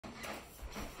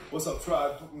What's up,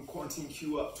 tribe? Quarantine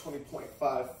Q up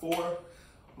 20.54.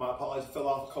 My apologies, fell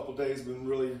off a couple days. Been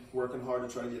really working hard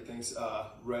to try to get things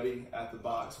ready at the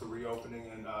box for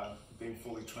reopening and being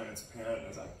fully transparent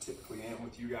as I typically am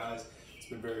with you guys. It's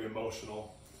been very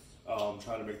emotional,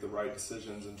 trying to make the right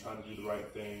decisions and trying to do the right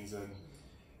things, and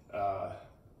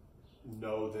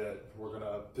know that we're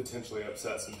gonna potentially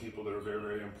upset some people that are very,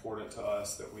 very important to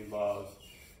us that we love.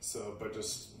 So, but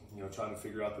just, trying to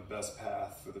figure out the best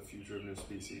path for the future of new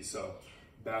species. So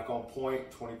back on point,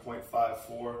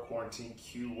 20.54, quarantine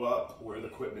Q up, where the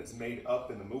equipment's made up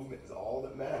and the movement is all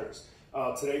that matters.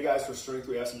 Today, guys, for strength,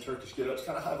 we have some Turkish get-ups,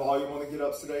 kind of high volume on the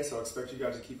get-ups today, so I expect you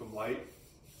guys to keep them light.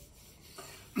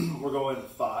 We're going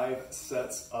 5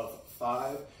 sets of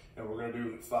 5, and we're gonna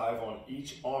do 5 on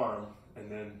each arm and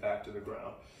then back to the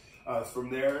ground. From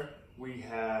there, we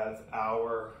have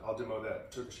I'll demo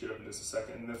that Turkish get up in just a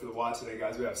second. And then for the WOD today,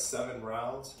 guys, we have 7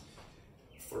 rounds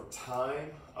for time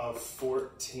of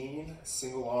 14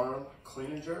 single arm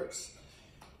clean and jerks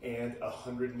and a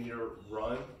 100-meter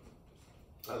run.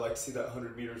 I'd like to see that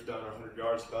 100 meters done or 100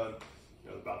 yards done,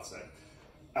 about the same.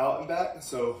 Out and back,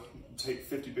 so take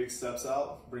 50 big steps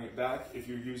out, bring it back. If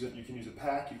you're using, you can use a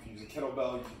pack, you can use a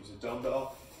kettlebell, you can use a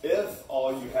dumbbell. If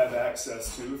all you have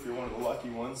access to, if you're one of the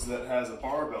lucky ones that has a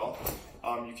barbell,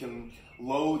 you can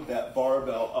load that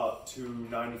barbell up to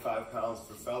 95 pounds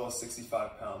for fellas,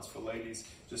 65 pounds for ladies.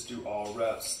 Just do all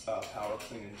reps, power,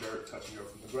 clean and jerk, touch and go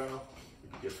from the ground. We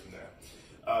can get from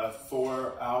there.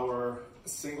 For our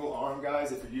single arm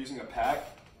guys, if you're using a pack,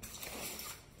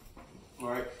 all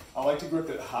right, I like to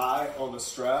grip it high on the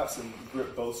straps and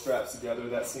grip both straps together.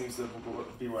 That seems to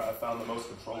be where I found the most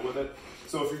control with it.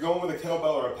 So if you're going with a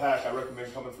kettlebell or a pack, I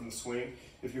recommend coming from the swing.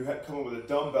 If you come in with a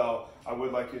dumbbell, I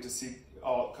would like it to see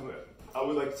I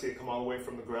would like to see it come all the way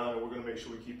from the ground, and we're going to make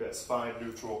sure we keep that spine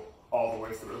neutral all the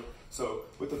way through. So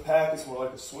with the pack, it's more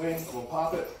like a swing. I'm going to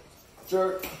pop it,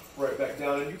 jerk, right back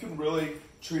down, and you can really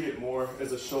treat it more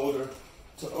as a shoulder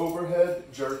to overhead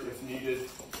jerk if needed,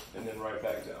 and then right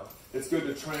back down. It's good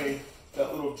to train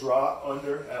that little drop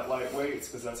under at light weights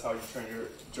because that's how you train your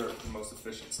jerk the most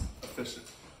efficiently.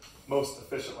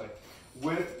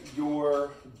 With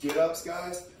your get-ups,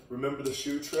 guys, remember the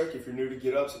shoe trick. If you're new to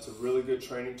get-ups, it's a really good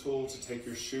training tool to take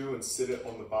your shoe and sit it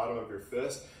on the bottom of your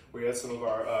fist. We had some of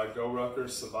our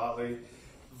Go-Ruckers, Savali,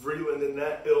 Vreeland in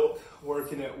that ilk,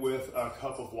 working it with a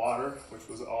cup of water, which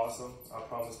was awesome. I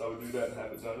promised I would do that and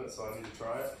haven't done it, so I need to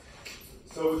try it.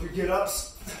 So with your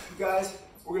get-ups, guys,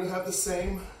 we're gonna have the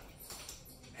same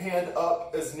hand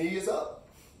up as knee is up.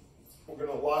 We're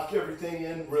gonna lock everything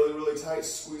in really, really tight,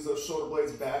 squeeze those shoulder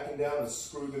blades back and down and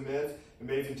screw them in, and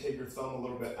maybe even take your thumb a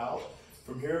little bit out.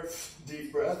 From here,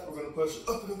 deep breath, we're gonna push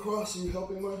up and across, so you're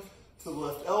helping with to the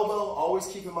left elbow, always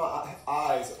keeping my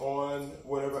eyes on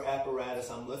whatever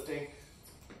apparatus I'm lifting.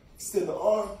 Extend the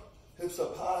arm, hips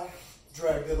up high,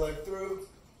 drag the leg through,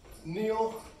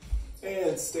 kneel,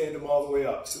 and stand them all the way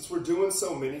up. Since we're doing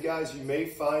so many, guys, you may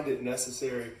find it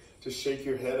necessary to shake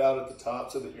your head out at the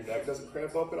top so that your neck doesn't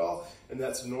cramp up at all, and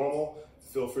that's normal.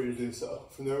 Feel free to do so.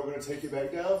 From there, we're gonna take it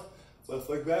back down, left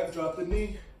leg back, drop the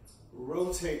knee,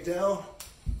 rotate down,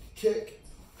 kick,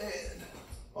 and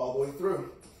all the way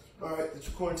through. All right, that's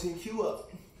your quarantine Q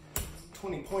up,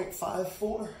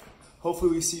 20.54.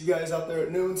 Hopefully we see you guys out there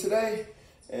at noon today,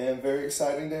 and very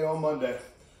exciting day on Monday.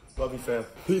 Love you, fam.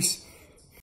 Peace.